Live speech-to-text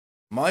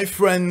My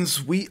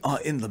friends, we are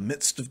in the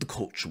midst of the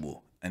culture war,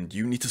 and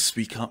you need to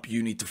speak up,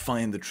 you need to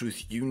find the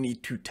truth, you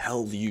need to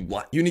tell you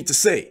what you need to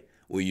say,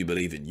 what you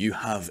believe in. You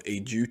have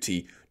a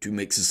duty to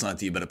make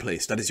society a better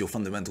place. That is your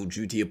fundamental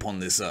duty upon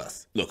this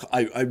earth. Look,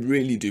 I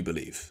really do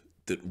believe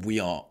that we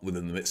are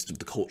within the midst of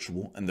the culture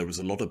war, and there is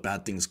a lot of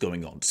bad things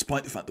going on,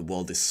 despite the fact the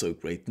world is so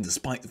great, and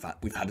despite the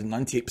fact we've had a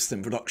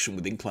 98% reduction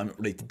within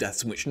climate-related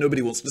deaths in which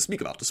nobody wants to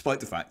speak about, despite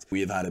the fact we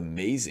have had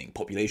amazing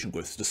population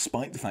growth,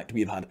 despite the fact we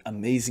have had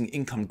amazing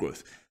income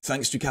growth,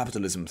 thanks to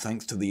capitalism,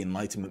 thanks to the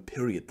Enlightenment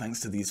period,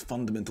 thanks to these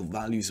fundamental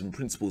values and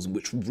principles in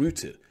which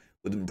rooted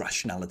within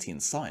rationality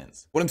and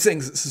science. What I'm saying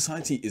is that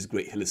society is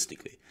great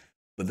holistically,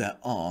 but there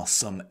are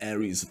some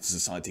areas of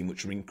society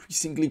which are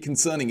increasingly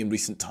concerning in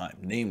recent time,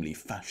 namely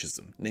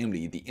fascism,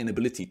 namely the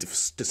inability to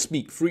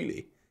speak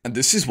freely. And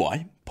this is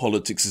why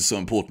politics is so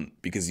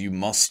important, because you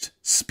must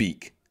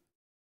speak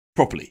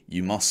properly,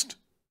 you must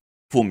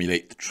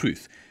formulate the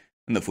truth,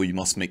 and therefore you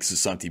must make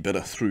society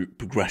better through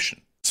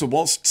progression. So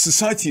whilst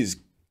society is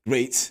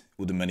great,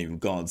 in many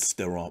regards,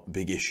 there are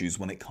big issues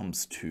when it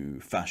comes to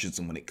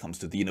fascism, when it comes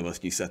to the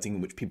university setting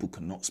in which people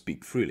cannot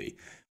speak freely,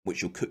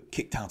 which you're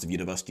kicked out of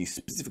university,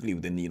 specifically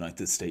within the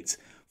United States,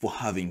 for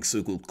having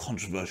so-called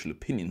controversial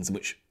opinions,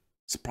 which,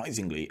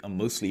 surprisingly, are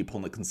mostly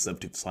upon the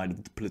conservative side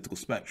of the political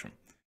spectrum.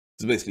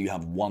 So basically, you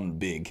have one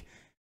big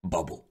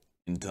bubble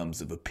in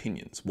terms of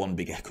opinions, one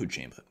big echo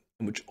chamber,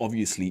 which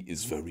obviously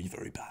is very,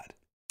 very bad.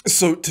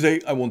 So today,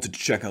 I wanted to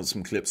check out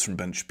some clips from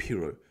Ben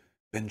Shapiro.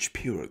 Ben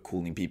Shapiro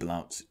calling people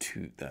out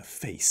to their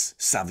face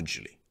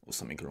savagely, or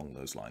something along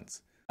those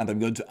lines. And I'm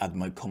going to add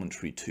my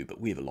commentary too, but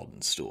we have a lot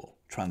in store.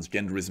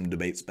 Transgenderism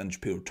debates, Ben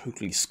Shapiro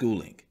totally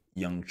schooling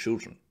young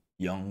children,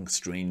 young,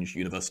 strange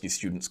university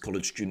students,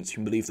 college students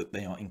who believe that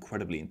they are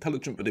incredibly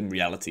intelligent, but in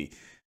reality,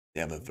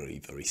 they have a very,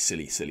 very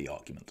silly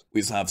argument.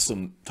 We also have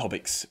some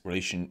topics in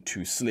relation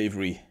to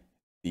slavery,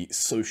 the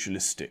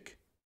socialistic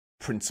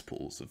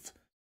principles of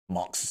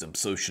Marxism,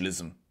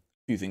 socialism,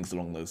 a few things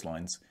along those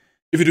lines.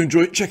 If you do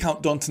enjoy it, check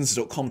out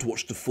dontons.com to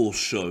watch the full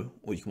show,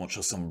 or you can watch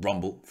us on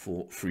Rumble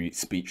for free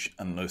speech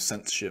and no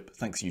censorship.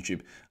 Thanks, YouTube.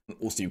 And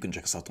also, you can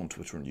check us out on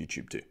Twitter and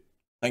YouTube too.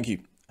 Thank you,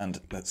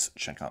 and let's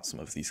check out some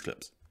of these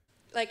clips.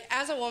 Like,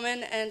 as a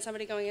woman and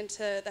somebody going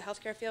into the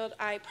healthcare field,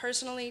 I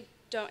personally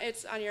don't,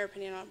 it's on your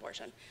opinion on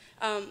abortion.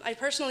 I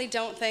personally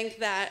don't think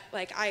that,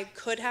 like, I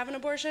could have an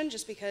abortion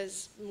just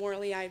because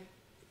morally I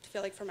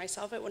feel like for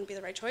myself it wouldn't be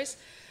the right choice.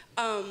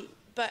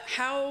 But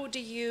how do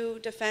you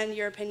defend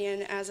your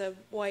opinion as a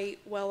white,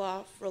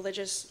 well-off,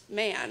 religious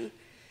man?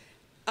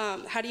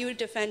 How do you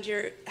defend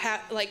your,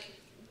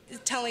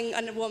 telling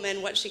a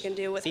woman what she can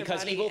do with her body?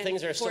 Because evil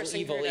things are still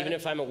evil, even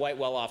if I'm a white,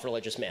 well-off,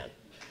 religious man.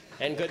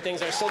 And good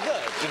things are still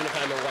good, even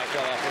if I'm a white,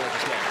 well-off,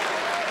 religious man.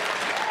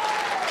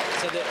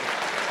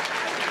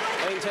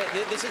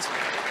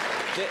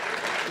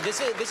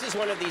 So this is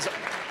one of these.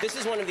 This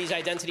is one of these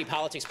identity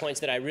politics points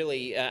that I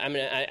really,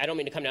 I don't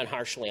mean to come down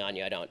harshly on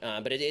you, I don't,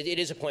 but it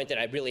is a point that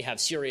I really have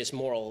serious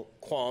moral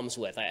qualms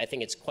with. I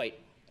think it's quite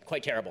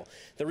terrible.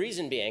 The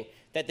reason being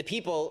that the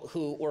people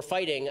who were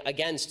fighting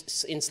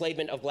against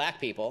enslavement of black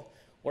people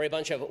were a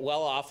bunch of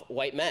well-off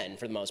white men,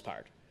 for the most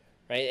part,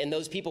 right? And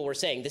those people were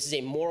saying, this is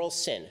a moral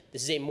sin.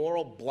 This is a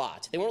moral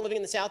blot. They weren't living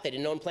in the South. They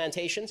didn't own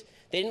plantations.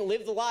 They didn't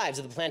live the lives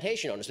of the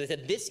plantation owners. They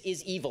said, this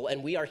is evil,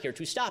 and we are here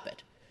to stop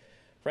it.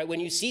 Right?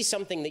 When you see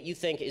something that you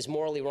think is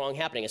morally wrong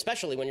happening,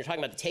 especially when you're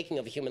talking about the taking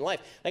of a human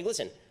life, like,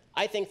 listen,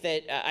 I think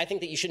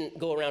that you shouldn't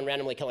go around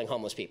randomly killing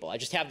homeless people. I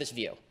just have this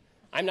view.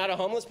 I'm not a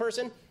homeless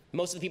person.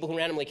 Most of the people who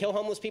randomly kill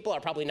homeless people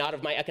are probably not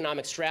of my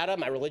economic strata,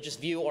 my religious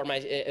view, or my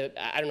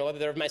I don't know whether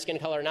they're of my skin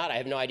color or not. I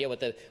have no idea what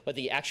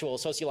the actual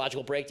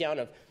sociological breakdown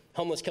of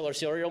homeless killer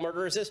serial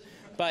murderers is.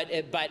 But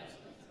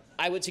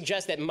I would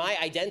suggest that my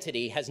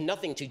identity has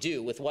nothing to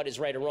do with what is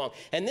right or wrong.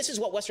 And this is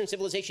what Western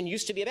civilization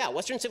used to be about.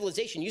 Western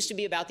civilization used to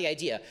be about the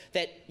idea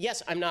that,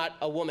 yes, I'm not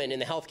a woman in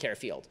the healthcare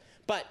field,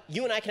 but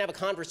you and I can have a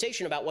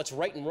conversation about what's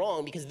right and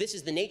wrong because this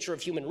is the nature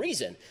of human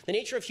reason. The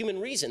nature of human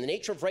reason, the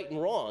nature of right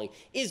and wrong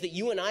is that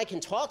you and I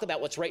can talk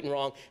about what's right and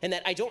wrong and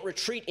that I don't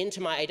retreat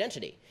into my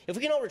identity. If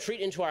we can all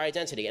retreat into our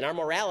identity and our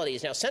morality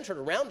is now centered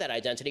around that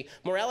identity,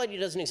 morality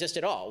doesn't exist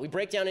at all. We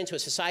break down into a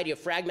society of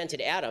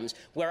fragmented atoms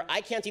where I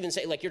can't even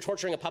say, like, you're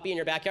torturing a puppy in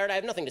your backyard. I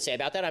have nothing to say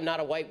about that. I'm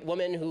not a white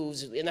woman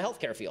who's in the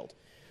healthcare field.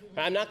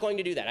 I'm not going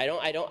to do that.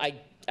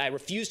 I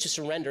refuse to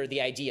surrender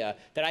the idea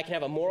that I can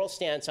have a moral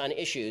stance on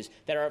issues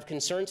that are of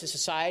concern to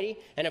society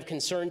and of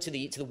concern to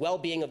the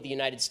well-being of the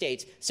United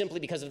States simply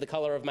because of the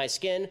color of my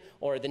skin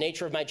or the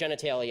nature of my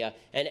genitalia.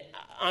 And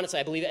honestly,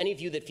 I believe any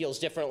view that feels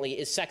differently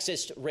is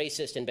sexist,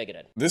 racist, and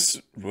bigoted.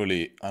 This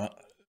really,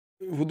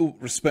 with all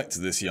respect to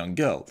this young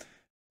girl,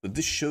 but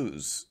this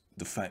shows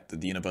the fact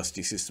that the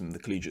university system, the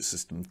collegiate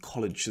system,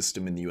 college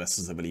system in the US,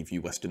 as I believe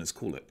you Westerners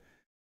call it,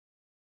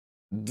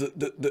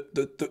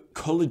 the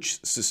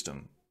college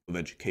system of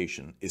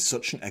education is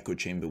such an echo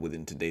chamber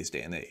within today's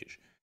day and age,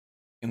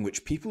 in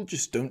which people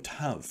just don't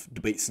have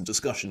debates and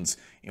discussions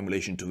in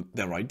relation to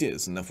their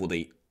ideas, and therefore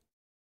they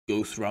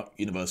go throughout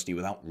university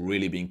without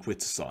really being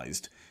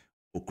criticized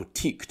or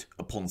critiqued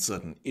upon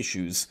certain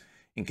issues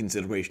in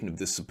consideration of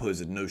this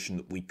supposed notion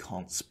that we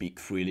can't speak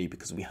freely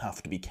because we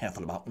have to be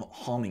careful about not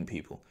harming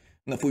people.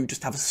 And therefore we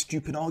just have a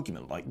stupid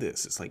argument like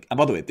this. It's like, and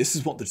by the way, this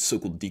is what the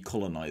so-called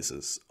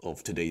decolonizers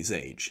of today's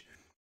age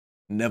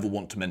never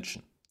want to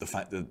mention. The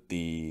fact that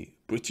the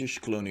British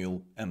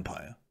colonial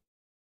empire,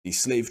 the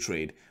slave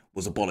trade,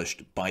 was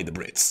abolished by the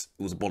Brits.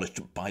 It was abolished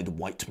by the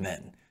white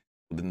men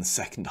within the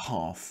second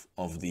half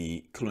of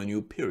the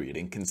colonial period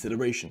in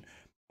consideration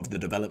of the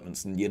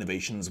developments and the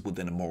innovations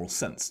within a moral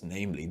sense,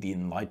 namely the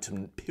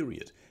Enlightenment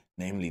period,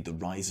 namely the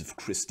rise of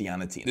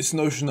Christianity. This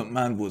notion that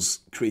man was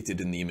created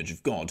in the image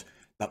of God,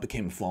 that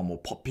became far more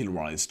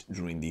popularized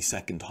during the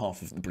second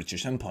half of the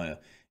British Empire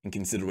in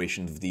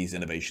consideration of these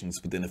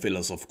innovations within a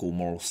philosophical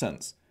moral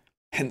sense.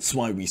 Hence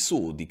why we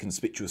saw the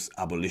conspicuous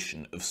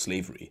abolition of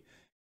slavery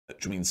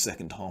during the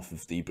second half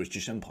of the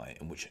British Empire,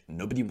 in which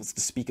nobody wants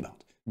to speak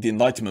about. The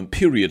Enlightenment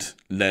period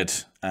led,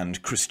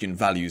 and Christian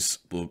values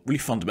were really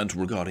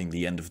fundamental regarding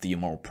the end of the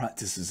immoral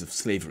practices of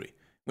slavery,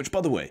 which,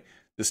 by the way,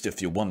 just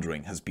if you're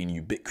wondering, has been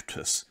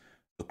ubiquitous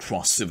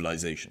across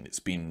civilization. It's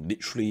been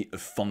literally a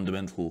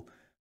fundamental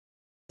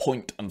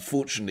point,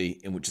 unfortunately,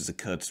 in which has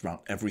occurred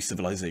throughout every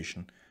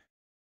civilization,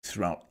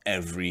 throughout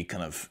every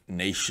kind of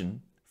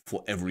nation,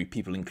 for every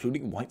people,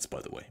 including whites,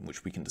 by the way,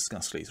 which we can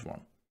discuss later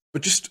on.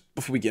 But just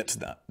before we get to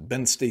that,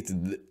 Ben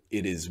stated that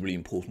it is really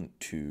important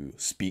to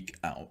speak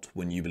out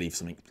when you believe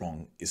something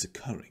wrong is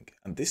occurring.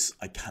 And this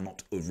I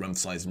cannot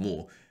overemphasize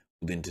more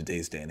within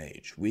today's day and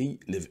age. We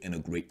live in a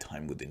great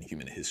time within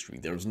human history.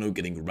 There is no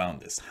getting around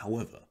this.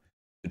 However,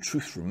 the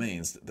truth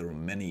remains that there are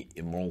many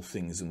immoral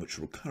things in which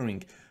are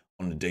occurring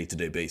on a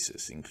day-to-day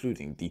basis,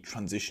 including the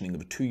transitioning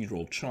of a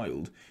 2-year-old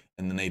child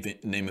in the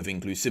name of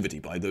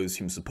inclusivity by those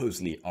whom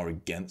supposedly are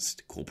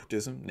against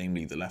corporatism,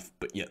 namely the left,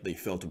 but yet they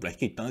fail to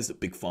recognize that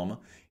Big Pharma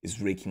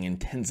is raking in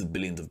tens of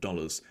billions of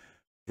dollars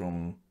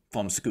from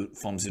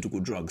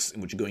pharmaceutical drugs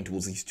in which are going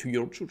towards these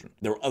 2-year-old children.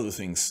 There are other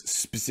things.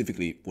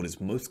 Specifically, what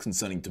is most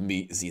concerning to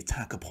me is the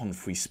attack upon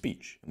free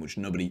speech, in which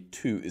nobody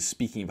too is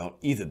speaking about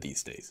either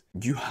these days.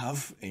 You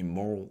have a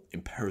moral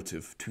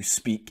imperative to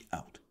speak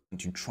out and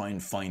to try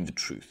and find the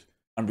truth.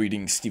 I'm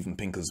reading Steven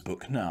Pinker's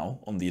book now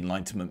on the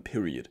Enlightenment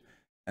period,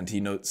 and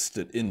he notes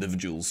that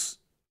individuals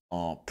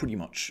are pretty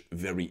much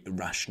very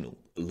irrational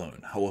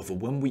alone. However,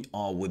 when we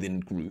are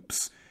within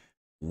groups,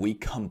 we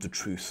come to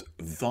truth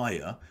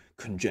via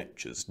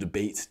conjectures,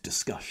 debate,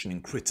 discussion,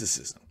 and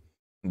criticism.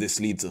 And this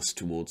leads us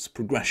towards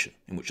progression,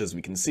 in which, as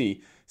we can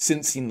see,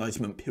 since the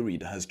Enlightenment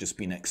period has just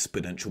been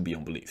exponential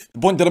beyond belief. The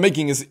point that I'm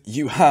making is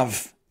you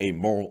have a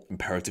moral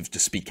imperative to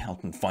speak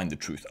out and find the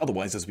truth.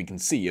 Otherwise, as you can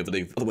see over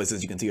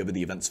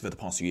the events of the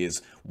past few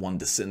years, one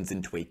descends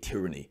into a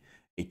tyranny,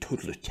 a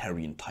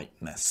totalitarian type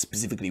mess,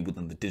 specifically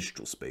within the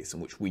digital space, in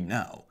which we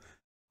now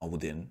are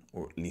within,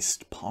 or at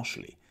least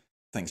partially,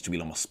 thanks to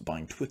Elon Musk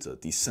buying Twitter,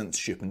 the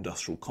censorship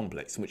industrial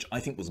complex, in which I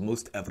think was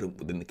most evident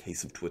within the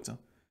case of Twitter,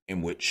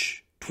 in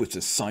which Twitter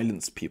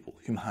silenced people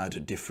whom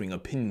had differing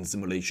opinions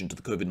in relation to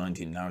the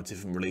COVID-19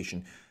 narrative, in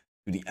relation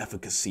to the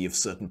efficacy of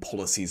certain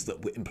policies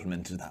that were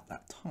implemented at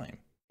that time.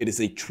 It is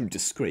a true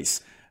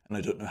disgrace, and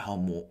I don't know how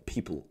more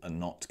people are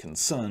not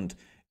concerned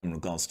in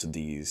regards to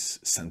these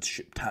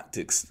censorship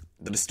tactics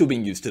that are still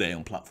being used today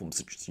on platforms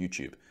such as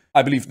YouTube.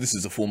 I believe this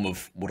is a form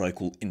of what I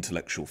call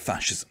intellectual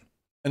fascism.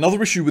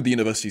 Another issue with the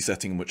university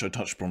setting, which I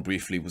touched upon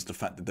briefly, was the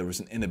fact that there is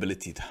an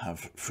inability to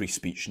have free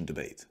speech and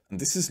debate. And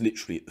this is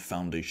literally at the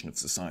foundation of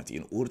society.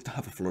 In order to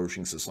have a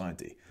flourishing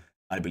society,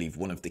 I believe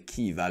one of the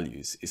key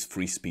values is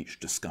free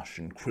speech,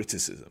 discussion,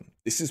 criticism.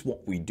 This is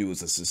what we do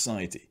as a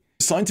society.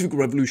 The scientific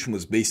revolution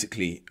was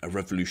basically a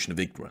revolution of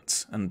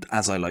ignorance. And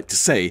as I like to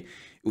say,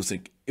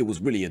 it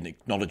was really an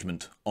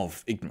acknowledgement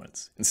of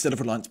ignorance. Instead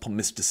of reliance upon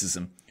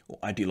mysticism or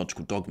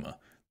ideological dogma,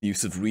 the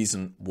use of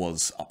reason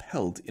was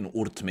upheld in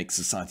order to make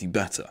society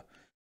better.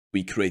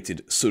 We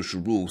created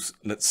social rules,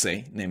 let's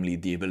say, namely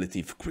the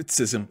ability for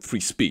criticism, free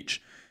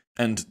speech.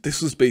 And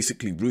this was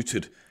basically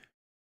rooted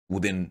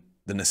within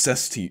the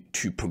necessity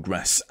to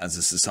progress as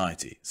a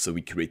society. So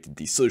we created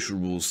the social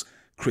rules,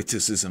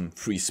 criticism,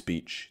 free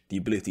speech, the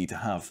ability to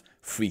have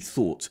free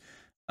thought,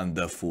 and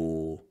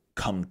therefore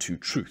come to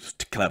truth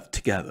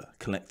together,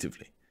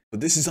 collectively. But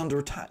this is under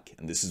attack,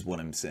 and this is what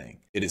I'm saying.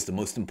 It is the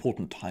most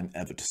important time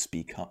ever to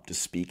speak up, to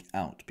speak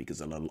out,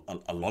 because a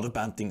lot of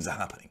bad things are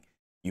happening.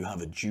 You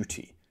have a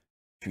duty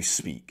to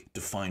speak, to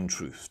find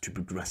truth, to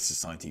progress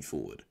society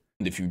forward.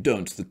 And if you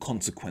don't, the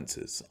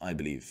consequences, I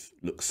believe,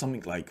 look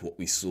something like what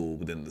we saw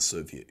within the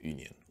Soviet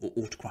Union, or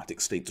autocratic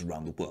states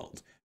around the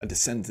world, a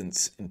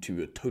descendance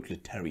into a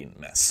totalitarian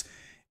mess,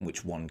 in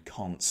which one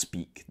can't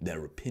speak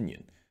their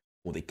opinion,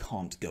 or they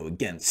can't go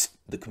against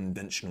the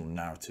conventional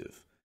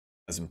narrative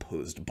as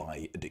imposed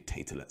by a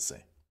dictator, let's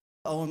say.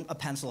 Own a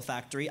pencil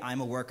factory.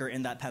 I'm a worker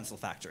in that pencil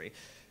factory.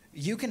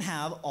 You can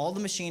have all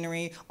the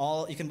machinery,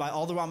 you can buy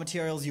all the raw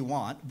materials you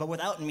want, but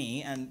without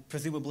me, and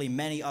presumably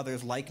many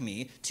others like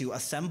me, to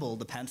assemble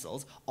the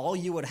pencils, all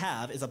you would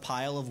have is a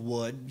pile of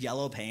wood,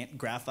 yellow paint,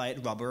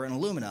 graphite, rubber, and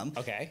aluminum.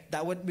 Okay.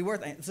 That would be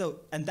worth,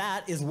 and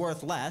that is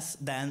worth less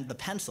than the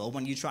pencil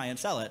when you try and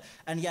sell it.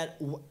 And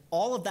yet,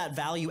 all of that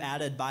value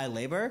added by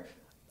labor,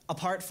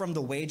 apart from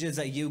the wages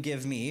that you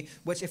give me,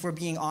 which, if we're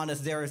being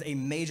honest, there is a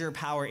major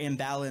power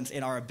imbalance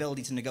in our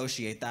ability to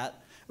negotiate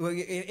that.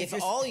 If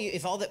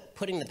all that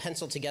putting the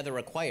pencil together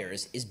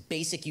requires is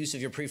basic use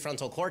of your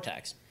prefrontal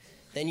cortex,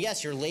 then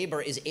yes, your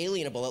labor is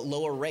alienable at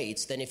lower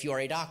rates than if you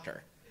are a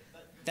doctor.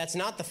 That's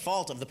not the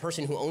fault of the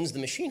person who owns the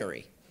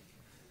machinery.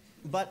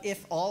 But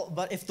if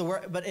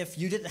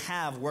you didn't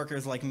have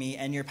workers like me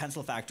and your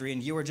pencil factory,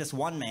 and you were just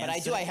one man. But I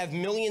do. I have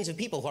millions of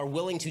people who are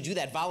willing to do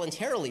that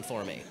voluntarily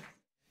for me.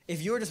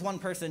 If you're just one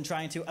person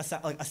trying to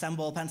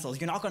assemble pencils,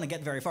 you're not going to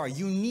get very far.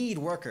 You need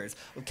workers.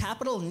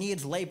 Capital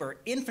needs labor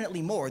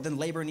infinitely more than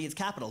labor needs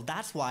capital.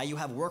 That's why you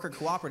have worker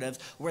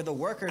cooperatives where the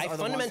workers are the ones...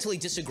 I fundamentally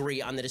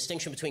disagree on the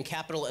distinction between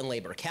capital and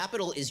labor.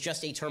 Capital is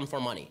just a term for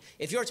money.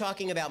 If you're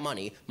talking about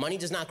money, money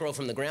does not grow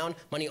from the ground.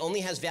 Money only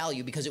has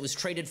value because it was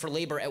traded for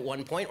labor at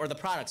one point, or the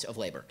products of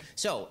labor.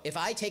 So if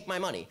I take my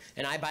money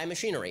and I buy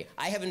machinery,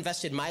 I have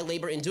invested my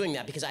labor in doing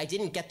that because I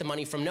didn't get the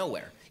money from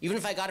nowhere. Even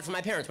if I got it from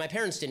my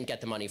parents didn't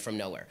get the money from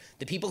nowhere.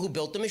 The people who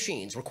built the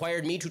machines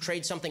required me to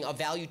trade something of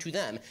value to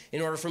them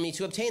in order for me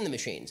to obtain the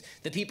machines.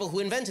 The people who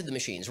invented the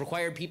machines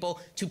required people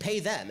to pay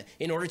them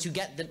in order to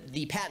get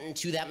the patent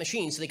to that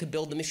machine so they could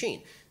build the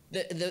machine.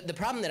 The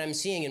problem that I'm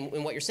seeing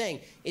in what you're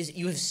saying is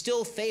you have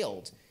still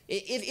failed.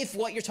 If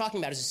what you're talking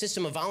about is a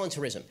system of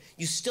voluntarism,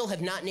 you still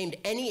have not named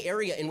any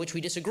area in which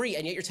we disagree,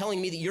 and yet you're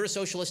telling me that you're a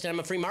socialist and I'm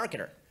a free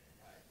marketer.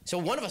 So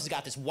one of us has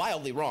got this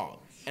wildly wrong,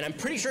 and I'm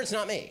pretty sure it's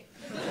not me.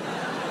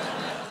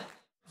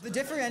 The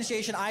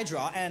differentiation I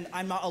draw, and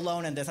I'm not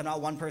alone in this, I'm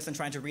not one person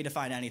trying to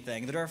redefine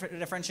anything. The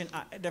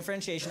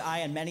differentiation I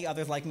and many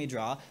others like me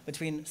draw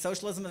between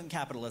socialism and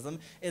capitalism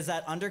is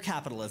that under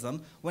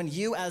capitalism, when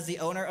you as the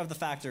owner of the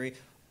factory,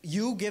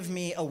 you give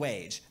me a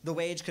wage. The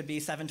wage could be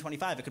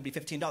 $7.25, it could be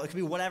 $15, it could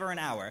be whatever an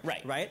hour,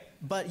 right?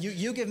 But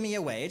you give me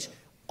a wage.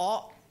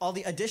 All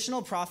the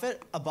additional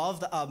profit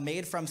above the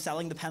made from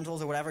selling the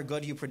pencils or whatever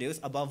good you produce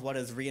above what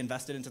is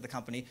reinvested into the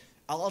company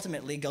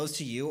ultimately goes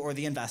to you or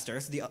the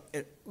investors,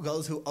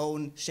 those who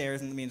own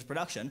shares in the means of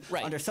production.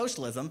 Right. Under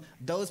socialism,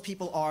 those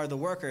people are the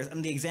workers,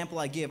 and the example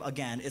I give,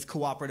 again, is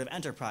cooperative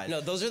enterprise.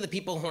 No, those are the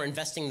people who are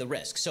investing the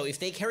risk. So if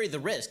they carry the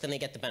risk, then they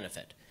get the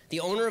benefit.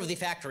 The owner of the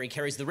factory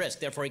carries the risk,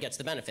 therefore he gets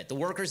the benefit. The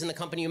workers in the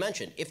company you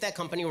mentioned, if that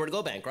company were to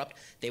go bankrupt,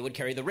 they would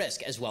carry the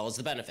risk as well as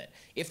the benefit.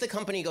 If the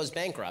company goes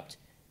bankrupt,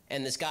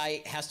 and this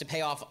guy has to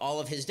pay off all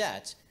of his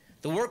debts,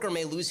 the worker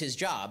may lose his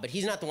job, but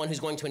he's not the one who's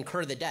going to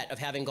incur the debt of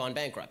having gone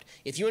bankrupt.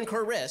 If you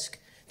incur risk,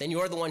 then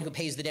you're the one who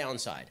pays the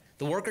downside.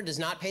 The worker does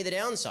not pay the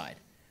downside.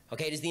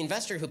 Okay, it is the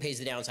investor who pays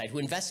the downside, who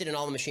invested in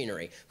all the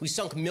machinery, who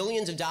sunk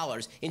millions of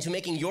dollars into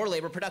making your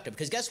labor productive.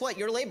 Because guess what?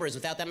 Your labor is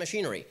without that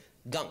machinery.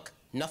 Gunk.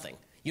 Nothing.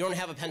 You don't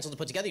have a pencil to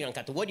put together. You don't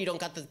got the wood. You don't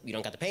got the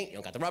paint. You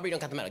don't got the rubber. You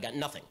don't got the metal. You got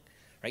nothing.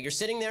 Right? You're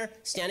sitting there,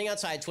 standing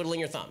outside, twiddling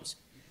your thumbs.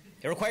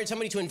 It required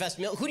somebody to invest.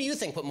 Who do you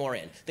think put more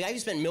in? The guy who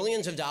spent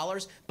millions of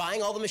dollars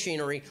buying all the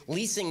machinery,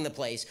 leasing the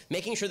place,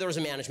 making sure there was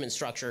a management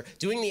structure,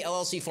 doing the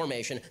LLC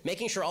formation,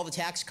 making sure all the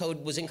tax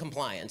code was in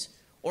compliance,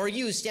 or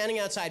you standing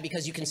outside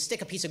because you can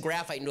stick a piece of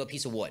graphite into a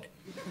piece of wood?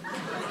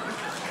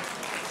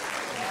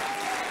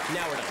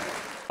 Now we're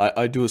done.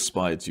 I do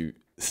aspire to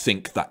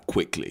think that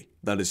quickly.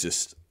 That is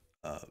just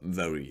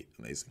very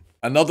amazing.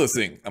 Another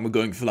thing, and we're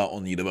going full out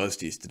on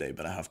universities today,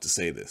 but I have to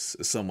say this,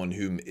 as someone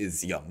whom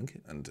is young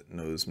and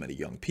knows many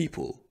young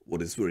people,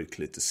 what is very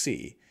clear to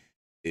see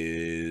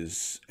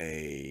is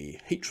a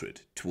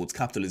hatred towards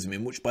capitalism,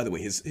 in which, by the way,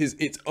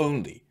 it's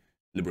only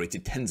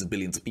liberated tens of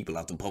billions of people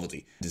out of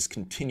poverty. It is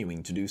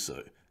continuing to do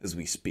so as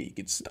we speak.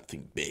 It's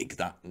nothing big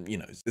that,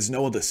 there's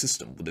no other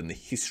system within the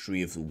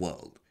history of the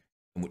world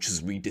in which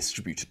has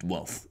redistributed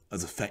wealth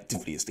as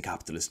effectively as the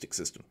capitalistic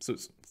system. So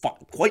it's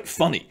quite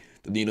funny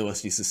that the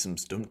university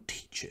systems don't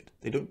teach it.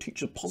 They don't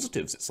teach the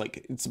positives.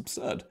 It's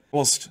absurd.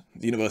 Whilst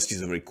the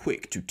universities are very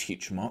quick to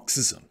teach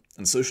Marxism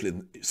and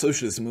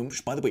socialism,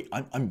 which, by the way,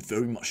 I'm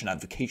very much an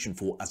advocacy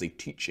for as a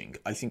teaching.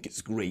 I think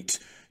it's great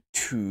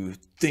to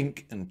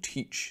think and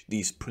teach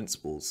these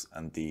principles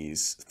and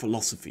these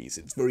philosophies.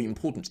 It's very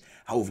important.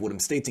 However, what I'm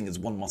stating is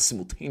one must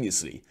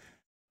simultaneously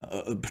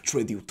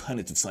portray the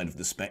alternative side of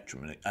the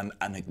spectrum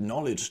and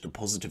acknowledge the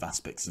positive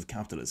aspects of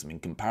capitalism in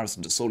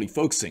comparison to solely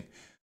focusing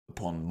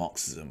upon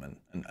Marxism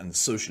and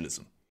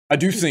socialism. I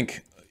do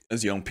think,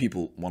 as young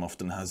people, one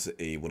often has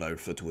what I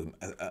refer to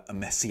as a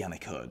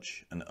messianic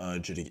urge, an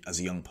urge as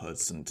a young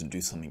person to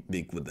do something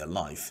big with their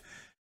life,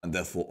 and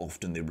therefore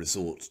often they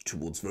resort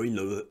towards very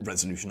low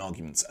resolution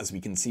arguments, as we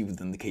can see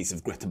within the case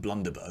of Greta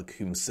Blunderberg,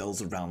 whom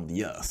sails around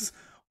the earth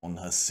on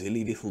her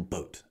silly little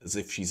boat as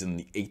if she's in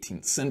the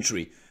 18th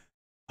century.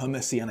 Her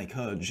messianic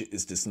urge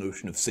is this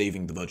notion of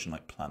saving the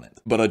virgin-like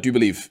planet. But I do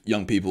believe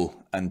young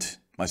people, and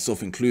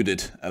myself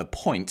included, at a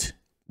point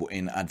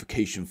in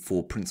advocating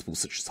for principles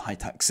such as high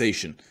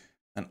taxation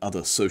and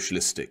other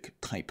socialistic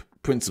type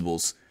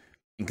principles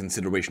in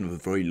consideration of a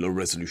very low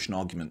resolution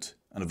argument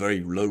and a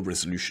very low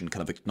resolution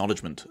kind of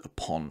acknowledgement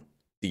upon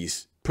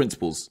these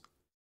principles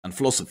and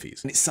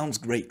philosophies. And it sounds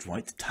great,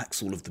 right? To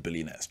tax all of the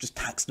billionaires. Just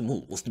tax them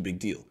all. What's the big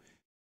deal?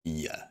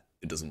 Yeah,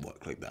 it doesn't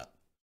work like that.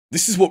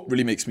 This is what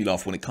really makes me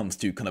laugh when it comes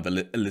to kind of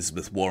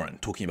Elizabeth Warren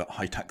talking about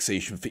high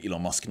taxation for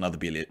Elon Musk and other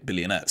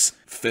billionaires.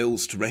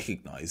 Fails to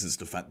recognize is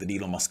the fact that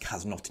Elon Musk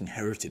has not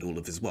inherited all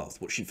of his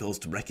wealth. What she fails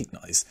to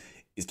recognize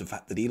is the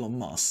fact that Elon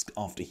Musk,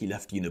 after he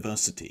left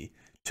university,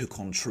 took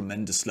on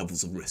tremendous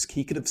levels of risk.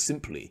 He could have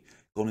simply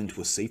gone into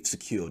a safe,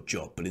 secure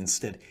job, but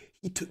instead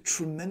he took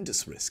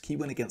tremendous risk. He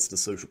went against the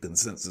social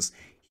consensus.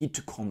 He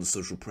took on the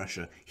social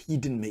pressure. He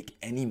didn't make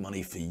any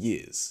money for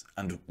years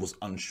and was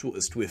unsure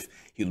as to if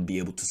he'll be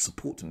able to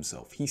support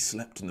himself. He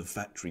slept in the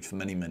factory for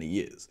many, many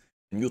years.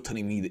 And you're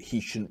telling me that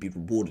he shouldn't be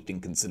rewarded in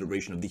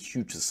consideration of the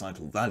huge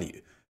societal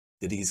value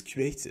that he's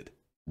created.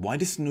 Why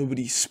does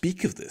nobody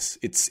speak of this?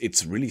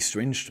 It's really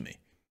strange to me.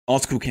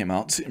 Article came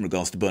out in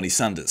regards to Bernie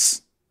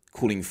Sanders,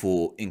 calling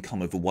for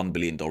income over $1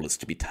 billion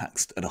to be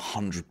taxed at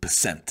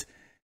 100%.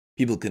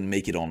 People can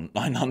make it on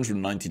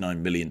 $999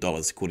 million,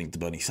 according to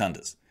Bernie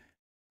Sanders.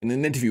 In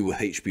an interview with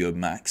HBO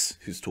Max,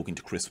 who's talking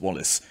to Chris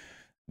Wallace,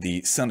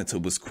 the senator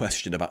was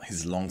questioned about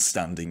his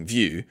long-standing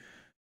view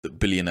that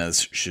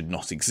billionaires should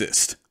not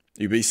exist.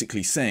 You're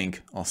basically saying,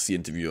 asked the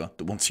interviewer,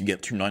 that once you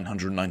get to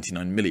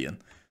 999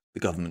 million, the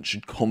government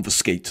should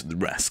confiscate the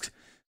rest.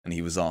 And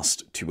he was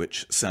asked, to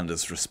which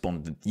Sanders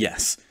responded,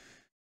 yes.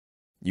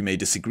 You may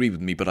disagree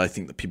with me, but I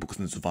think that people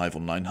can survive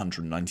on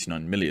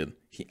 999 million,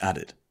 he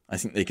added. I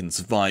think they can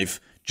survive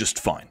just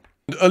fine.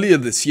 And earlier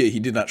this year, he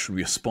did actually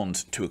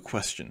respond to a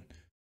question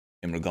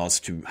in regards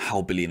to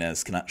how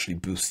billionaires can actually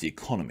boost the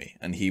economy.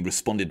 And he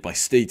responded by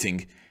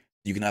stating,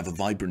 you can have a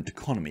vibrant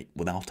economy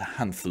without a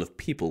handful of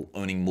people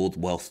owning more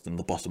wealth than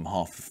the bottom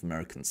half of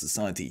American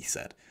society, he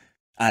said.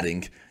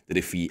 Adding that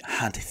if he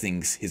had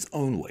things his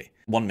own way,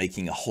 one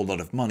making a whole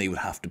lot of money would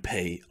have to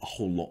pay a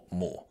whole lot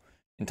more.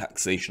 In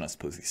taxation, I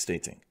suppose he's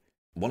stating.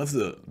 One of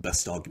the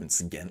best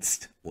arguments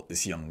against what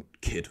this young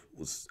kid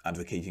was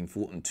advocating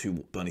for, and to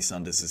what Bernie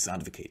Sanders is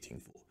advocating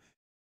for,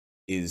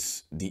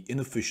 is the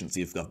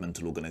inefficiency of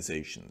governmental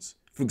organizations.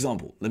 For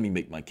example, let me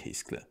make my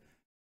case clear.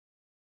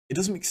 It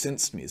doesn't make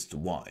sense to me as to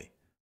why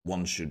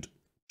one should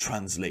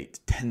translate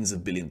tens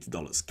of billions of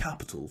dollars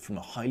capital from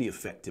a highly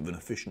effective and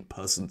efficient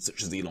person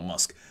such as Elon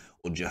Musk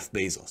or Jeff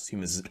Bezos,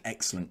 who is an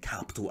excellent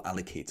capital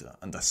allocator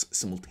and thus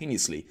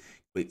simultaneously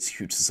creates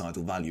huge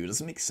societal value. It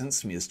doesn't make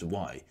sense to me as to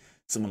why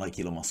someone like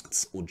Elon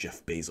Musk or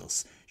Jeff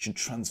Bezos should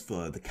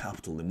transfer the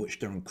capital in which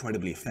they're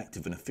incredibly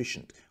effective and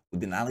efficient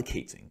within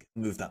allocating,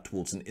 move that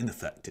towards an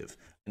ineffective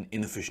and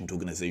inefficient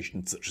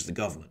organization such as the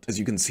government. As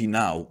you can see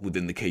now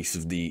within the case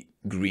of the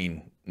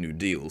Green New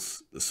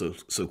Deals, the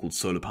so-called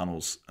solar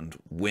panels and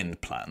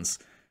wind plans,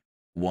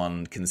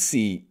 one can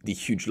see the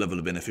huge level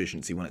of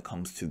inefficiency when it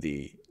comes to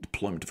the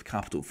deployment of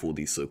capital for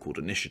these so-called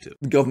initiatives.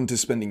 The government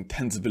is spending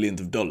tens of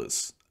billions of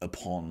dollars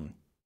upon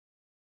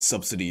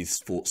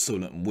subsidies for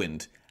solar and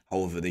wind.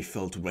 However, they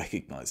fail to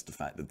recognize the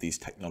fact that these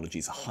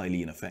technologies are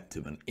highly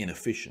ineffective and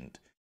inefficient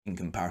in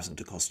comparison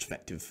to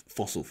cost-effective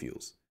fossil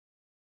fuels.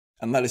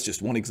 And that is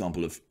just one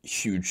example of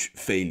huge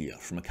failure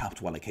from a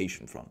capital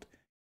allocation front,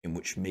 in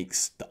which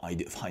makes the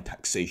idea of high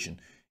taxation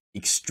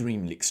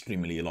extremely,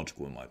 extremely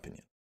illogical, in my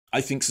opinion.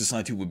 I think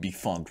society would be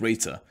far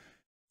greater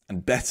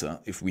and better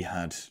if we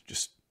had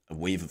just a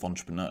wave of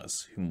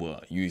entrepreneurs who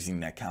were using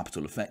their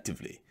capital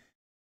effectively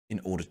in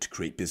order to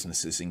create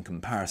businesses, in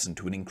comparison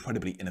to an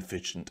incredibly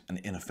inefficient and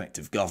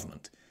ineffective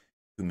government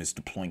whom is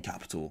deploying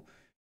capital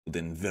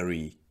within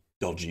very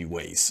dodgy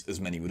ways, as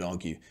many would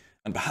argue,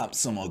 and perhaps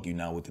some argue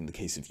now within the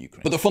case of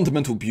Ukraine. But the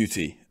fundamental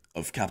beauty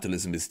of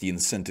capitalism is the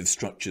incentive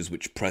structures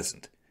which are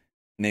present,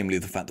 namely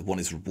the fact that one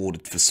is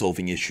rewarded for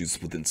solving issues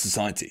within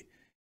society.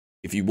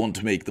 If you want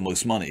to make the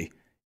most money,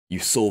 you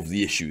solve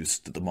the issues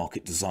that the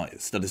market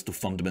desires. That is the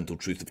fundamental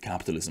truth of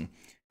capitalism,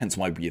 hence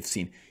why we have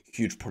seen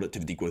huge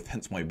productivity growth,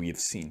 hence why we have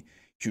seen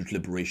huge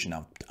liberation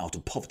out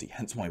of poverty,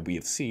 hence why we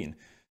have seen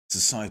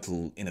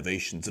societal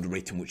innovations at a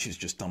rate in which is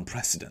just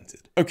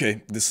unprecedented.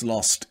 Okay, this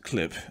last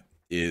clip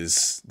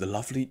is the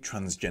lovely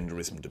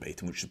transgenderism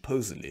debate in which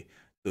supposedly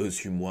those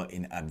whom were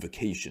in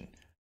advocation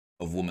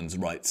of women's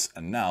rights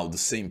and now the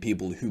same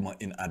people whom are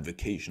in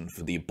advocation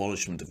for the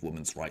abolishment of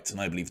women's rights, and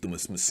I believe the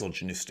most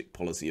misogynistic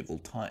policy of all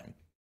time,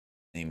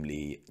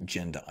 namely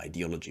gender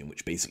ideology, in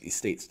which basically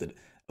states that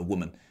a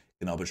woman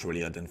can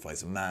arbitrarily identify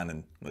as a man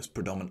and most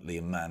predominantly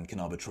a man can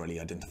arbitrarily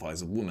identify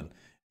as a woman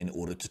in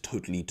order to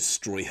totally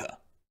destroy her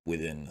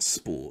within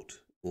sport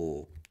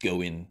or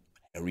go in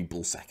hairy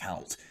ballsack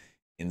out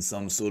in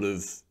some sort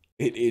of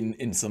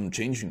in some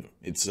changing room.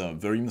 It's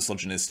very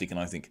misogynistic, and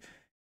I think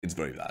it's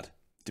very bad,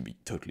 to be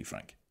totally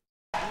frank.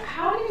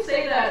 How do you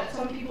say that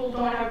some people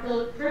don't have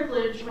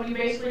privilege when you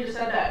basically just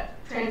said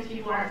that trans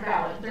people aren't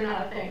valid? They're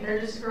not a thing. They're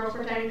just girls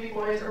pretending to be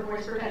boys or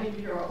boys pretending to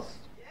be girls.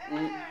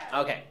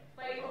 Okay.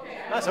 Like, okay.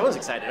 Oh, someone's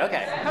excited.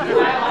 Okay.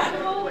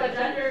 Biological, but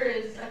gender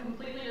is a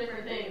completely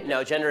different thing.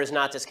 No, gender is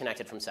not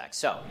disconnected from sex.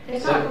 So.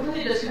 It's not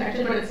completely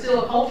disconnected, but it's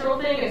still a cultural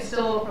thing. It's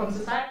still from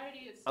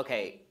society. It's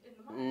Okay.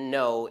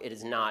 No, it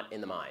is not in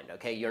the mind.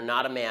 Okay, you're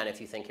not a man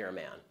if you think you're a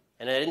man.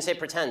 And I didn't say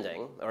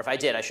pretending, or if I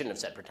did, I shouldn't have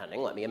said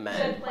pretending. Let me amend.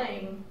 You said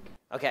playing.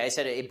 Okay, I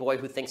said a boy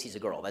who thinks he's a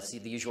girl. That's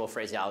the usual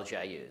phraseology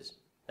I use.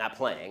 Not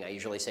playing. I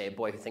usually say a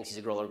boy who thinks he's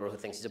a girl or a girl who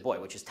thinks he's a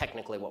boy, which is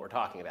technically what we're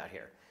talking about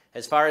here.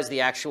 As far as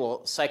the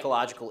actual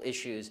psychological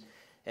issues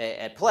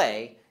at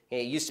play,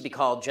 it used to be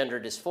called gender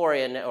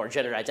dysphoria or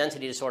gender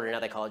identity disorder.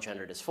 Now they call it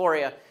gender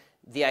dysphoria.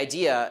 The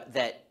idea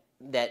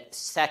that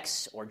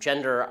sex or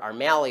gender are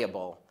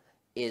malleable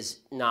is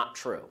not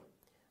true.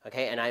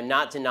 Okay, and I'm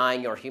not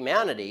denying your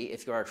humanity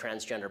if you're a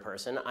transgender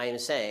person. I am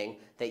saying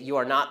that you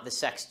are not the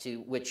sex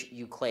to which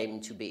you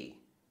claim to be.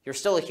 You're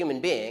still a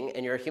human being,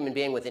 and you're a human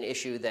being with an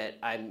issue that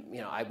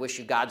I wish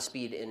you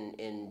Godspeed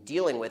in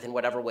dealing with in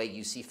whatever way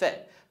you see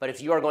fit. But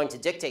if you are going to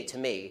dictate to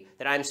me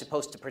that I'm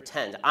supposed to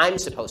pretend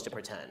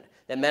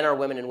that men are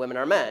women and women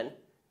are men,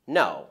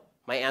 no.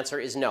 My answer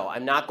is no.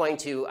 I'm not going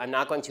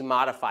to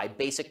modify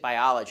basic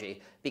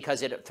biology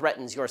because it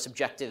threatens your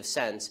subjective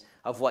sense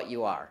of what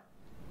you are.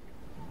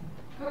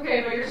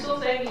 Okay, but you're still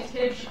saying these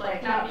kids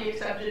should not be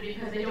accepted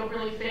because they don't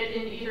really fit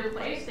in either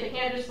place. They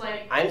can't just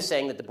I'm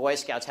saying that the Boy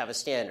Scouts have a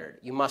standard.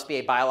 You must be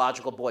a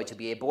biological boy to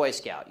be a Boy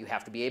Scout. You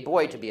have to be a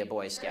boy to be a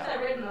Boy Scout. Where's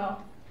that written, though?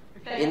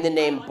 In the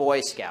name Boy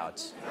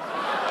Scouts.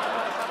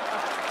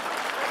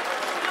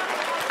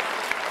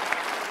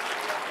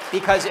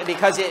 Because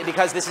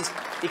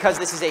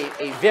this is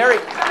a very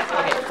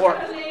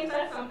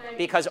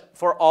because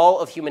for all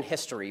of human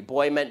history,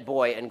 boy meant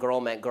boy and girl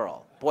meant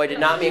girl. Boy did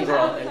not mean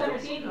girl.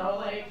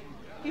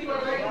 People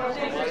are very more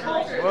same-sex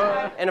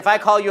cultures. And if I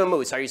call you a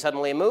moose, are you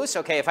suddenly a moose?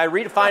 Okay, if I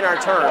redefine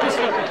our terms.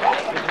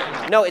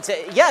 No,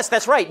 yes,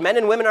 that's right. Men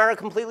and women are a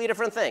completely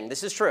different thing.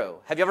 This is true.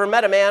 Have you ever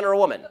met a man or a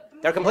woman?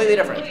 They're completely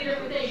different. Completely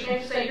different thing. You can't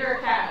just say you're a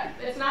cat.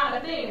 It's not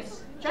a thing.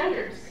 It's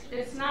genders.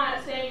 It's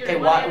not saying you're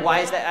okay, why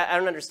is that? I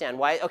don't understand.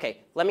 Why? Okay,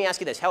 let me ask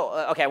you this.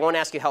 Okay, I won't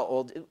ask you how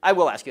old. I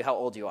will ask you how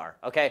old you are,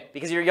 okay?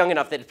 Because you're young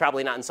enough that it's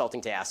probably not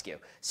insulting to ask you.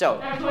 So.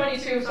 I'm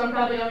 22, so I'm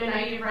probably young and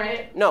naive,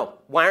 right? No.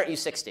 Why aren't you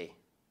 60?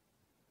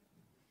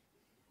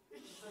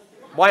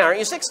 Why aren't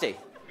you 60?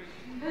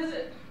 Because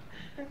it...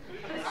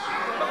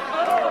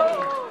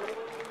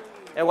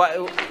 And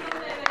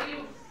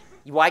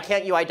why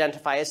can't you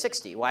identify as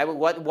 60?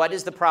 What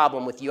is the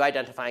problem with you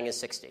identifying as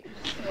 60?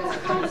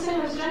 It's not the same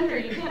as gender.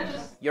 You can't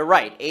just... You're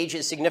right. Age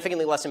is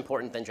significantly less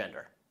important than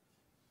gender.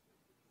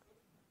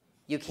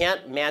 You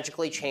can't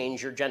magically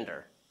change your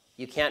gender.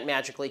 You can't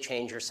magically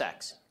change your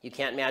sex. You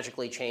can't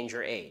magically change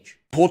your age.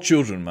 Poor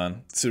children,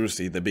 man.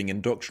 Seriously, they're being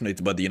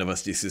indoctrinated by the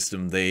university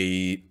system.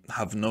 They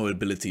have no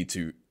ability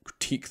to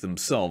critique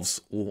themselves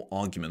or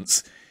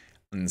arguments.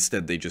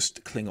 Instead, they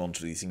just cling on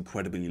to these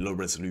incredibly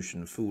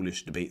low-resolution,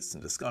 foolish debates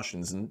and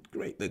discussions. And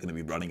great, they're going to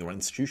be running our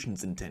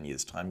institutions in 10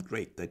 years' time.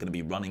 Great, they're going to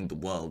be running the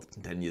world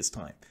in 10 years'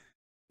 time.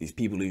 These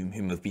people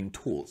whom have been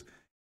taught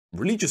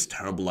really just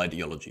terrible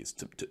ideologies,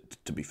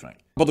 to be frank.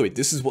 By the way,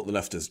 this is what the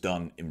left has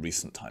done in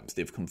recent times.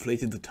 They've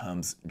conflated the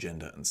terms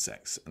gender and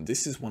sex, and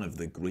this is one of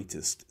the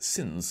greatest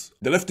sins.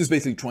 The left is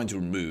basically trying to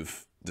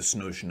remove this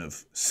notion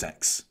of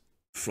sex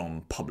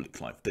from public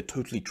life. They're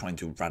totally trying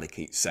to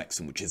eradicate sex,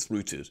 and which is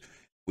rooted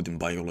within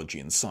biology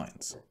and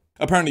science.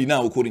 Apparently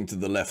now, according to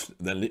the left,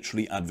 they're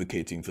literally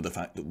advocating for the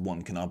fact that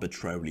one can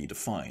arbitrarily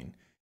define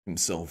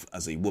himself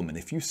as a woman.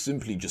 If you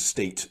simply just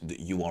state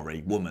that you are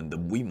a woman,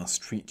 then we must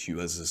treat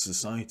you as a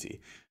society.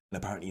 And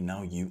apparently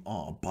now you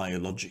are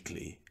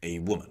biologically a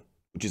woman,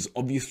 which is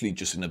obviously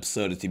just an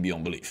absurdity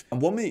beyond belief.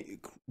 And one may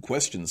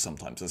question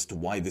sometimes as to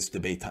why this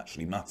debate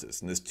actually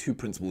matters. And there's two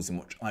principles in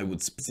which I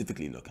would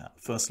specifically look at.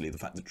 Firstly, the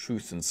fact that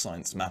truth and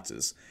science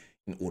matters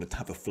in order to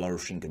have a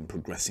flourishing and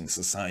progressing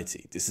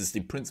society. This is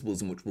the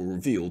principles in which were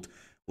revealed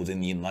within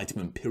the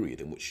Enlightenment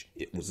period, in which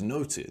it was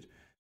noted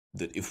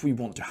that if we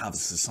want to have a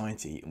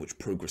society in which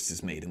progress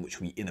is made, in which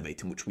we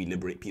innovate, in which we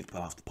liberate people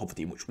after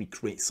poverty, in which we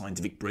create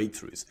scientific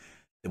breakthroughs,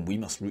 then we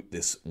must root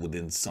this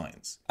within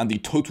science. And the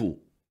total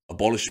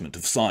abolishment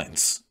of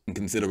science in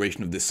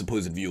consideration of this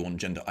supposed view on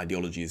gender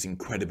ideology is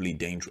incredibly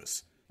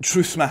dangerous.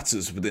 Truth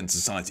matters within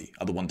society,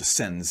 other one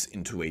descends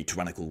into a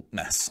tyrannical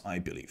mess, I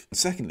believe. And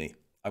secondly,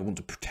 I want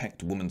to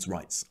protect women's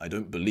rights. I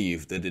don't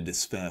believe that it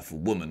is fair for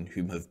women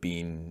who have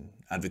been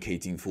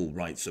advocating for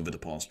rights over the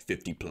past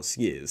 50 plus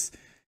years.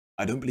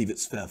 I don't believe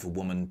it's fair for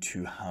women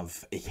to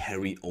have a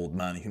hairy old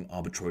man who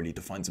arbitrarily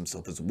defines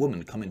himself as a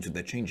woman come into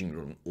their changing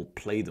room or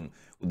play them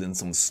within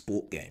some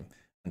sport game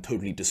and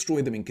totally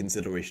destroy them in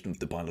consideration of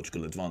the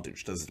biological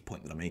advantage. That's the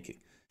point that I'm making.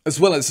 As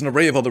well as an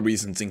array of other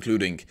reasons,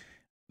 including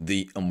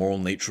the immoral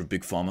nature of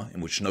Big Pharma, in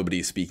which nobody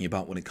is speaking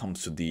about when it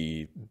comes to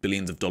the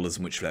billions of dollars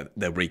in which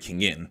they're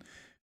raking in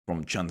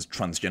from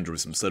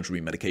transgenderism,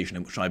 surgery, medication,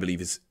 in which I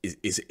believe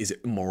is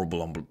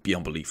immoral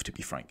beyond belief, to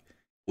be frank.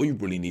 What you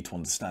really need to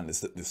understand is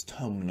that this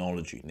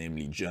terminology,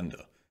 namely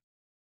gender,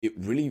 it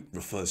really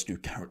refers to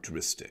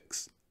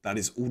characteristics. That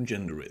is all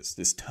gender is.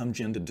 This term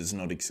gender does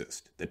not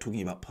exist. They're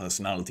talking about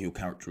personality or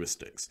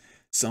characteristics.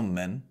 Some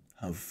men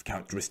have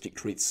characteristic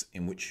traits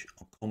in which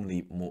are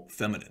commonly more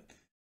feminine.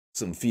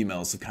 Some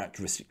females have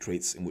characteristic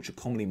traits in which are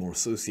commonly more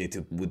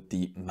associated with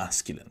the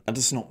masculine. That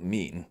does not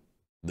mean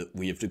that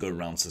we have to go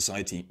around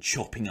society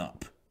chopping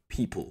up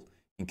people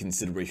in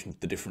consideration of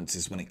the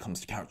differences when it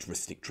comes to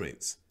characteristic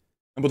traits.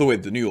 And by the way,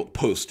 the New York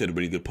Post did a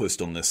really good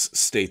post on this,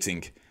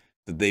 stating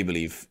that they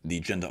believe the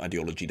gender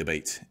ideology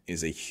debate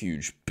is a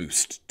huge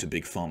boost to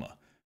Big Pharma,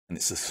 and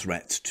it's a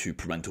threat to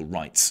parental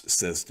rights,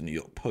 says the New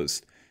York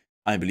Post.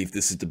 I believe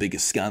this is the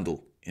biggest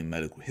scandal in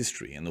medical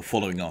history, and the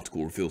following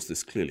article reveals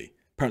this clearly.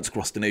 Parents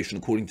across the nation,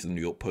 according to the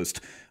New York Post,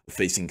 are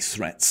facing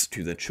threats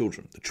to their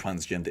children. The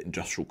transgender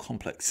industrial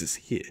complex is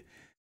here.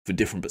 For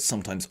different but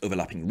sometimes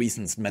overlapping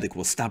reasons,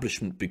 medical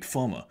establishment, Big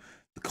Pharma,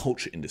 the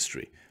culture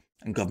industry,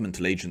 and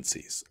governmental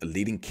agencies are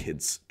leading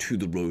kids to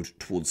the road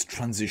towards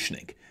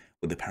transitioning,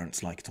 whether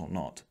parents like it or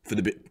not. For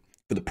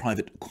the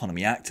private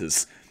economy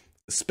actors,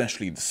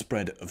 especially the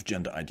spread of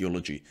gender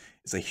ideology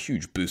is a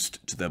huge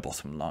boost to their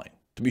bottom line.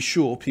 To be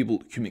sure,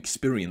 people who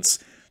experience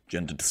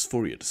gender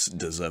dysphoria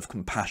deserve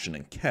compassion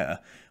and care.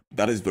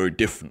 That is very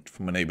different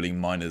from enabling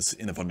minors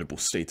in a vulnerable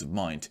state of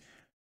mind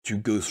to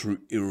go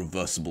through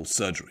irreversible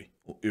surgery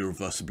or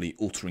irreversibly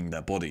altering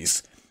their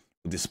bodies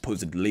with the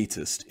supposed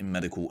latest in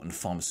medical and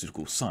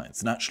pharmaceutical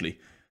science. And actually,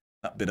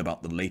 that bit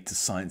about the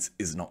latest science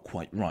is not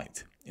quite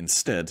right.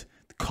 Instead,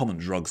 the common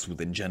drugs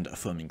within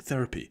gender-affirming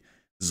therapy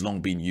has long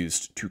been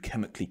used to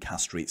chemically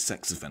castrate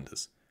sex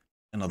offenders.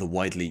 Another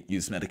widely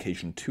used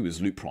medication too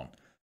is Lupron,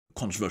 a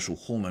controversial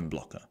hormone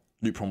blocker.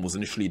 Lupron was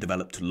initially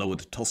developed to lower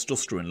the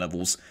testosterone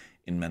levels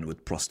in men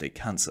with prostate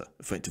cancer,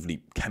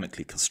 effectively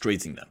chemically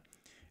castrating them.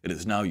 It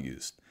is now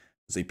used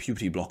as a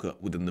puberty blocker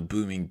within the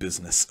booming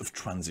business of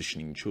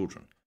transitioning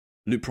children.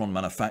 Lupron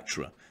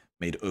manufacturer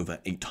made over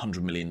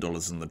 $800 million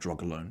in the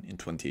drug alone in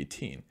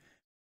 2018,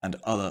 and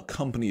other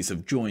companies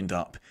have joined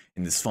up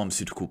in this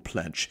pharmaceutical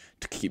pledge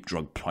to keep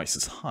drug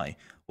prices high,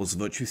 whilst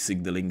virtue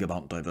signaling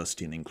about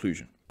diversity and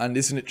inclusion. And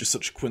isn't it just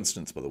such a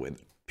coincidence, by the way,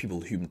 that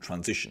people who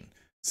transition,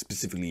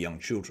 specifically young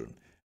children,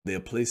 they are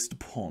placed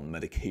upon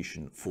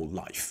medication for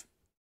life?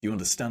 You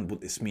understand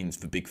what this means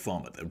for Big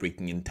Pharma? They're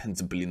raking in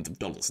tens of billions of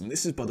dollars. And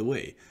this is, by the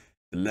way,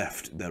 the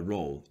left, their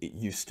role. It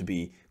used to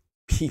be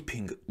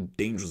keeping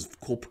dangers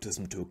of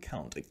corporatism to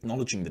account,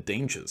 acknowledging the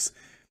dangers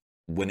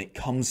when it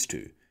comes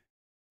to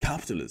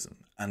capitalism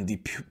and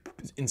the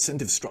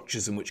incentive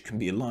structures in which can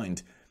be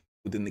aligned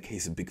within the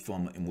case of Big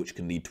Pharma, in which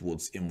can lead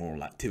towards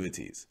immoral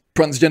activities.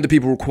 Transgender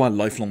people require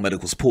lifelong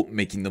medical support,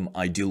 making them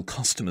ideal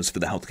customers for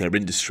the healthcare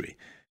industry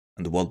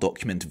and the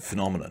well-documented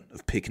phenomenon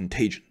of peer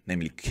contagion,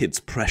 namely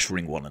kids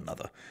pressuring one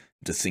another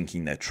into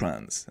thinking they're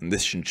trans, and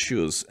this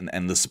ensures an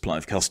endless supply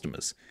of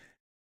customers.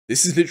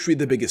 This is literally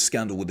the biggest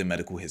scandal within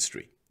medical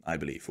history, I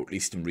believe, or at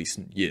least in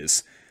recent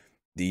years.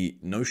 The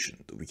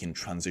notion that we can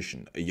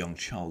transition a young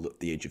child at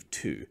the age of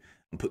 2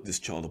 and put this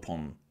child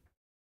upon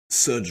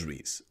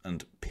surgeries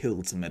and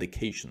pills and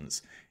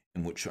medications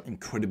in which are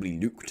incredibly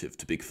lucrative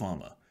to Big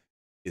Pharma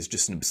is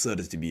just an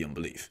absurdity beyond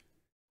belief.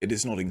 It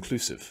is not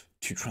inclusive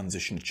to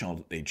transition a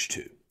child at age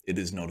 2. It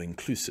is not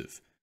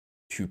inclusive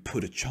to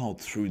put a child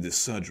through this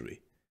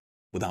surgery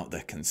without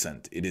their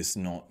consent. It is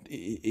not...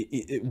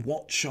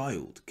 what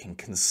child can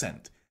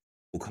consent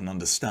or can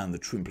understand the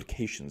true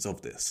implications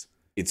of this?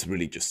 It's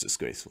really just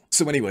disgraceful.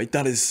 So anyway,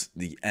 that is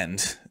the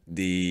end.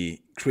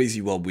 The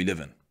crazy world we live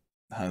in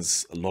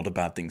has a lot of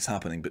bad things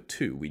happening, but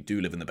too, we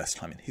do live in the best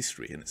time in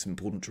history, and it's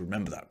important to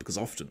remember that, because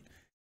often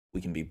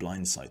we can be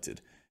blindsided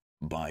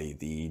by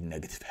the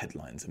negative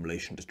headlines in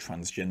relation to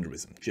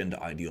transgenderism, gender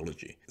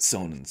ideology,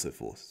 so on and so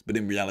forth. But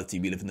in reality,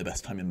 we live in the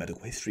best time in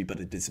medical history, but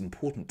it is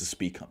important to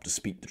speak up, to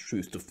speak the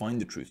truth, to find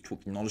the truth, to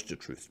acknowledge the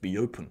truth, to be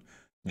open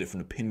to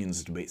different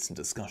opinions, debates and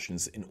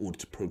discussions in order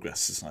to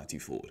progress society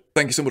forward.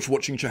 Thank you so much for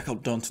watching. Check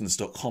out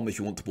Dantons.com if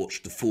you want to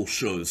watch the full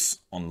shows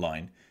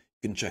online.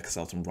 You can check us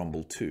out on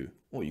Rumble too,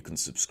 or you can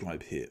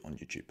subscribe here on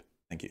YouTube.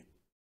 Thank you.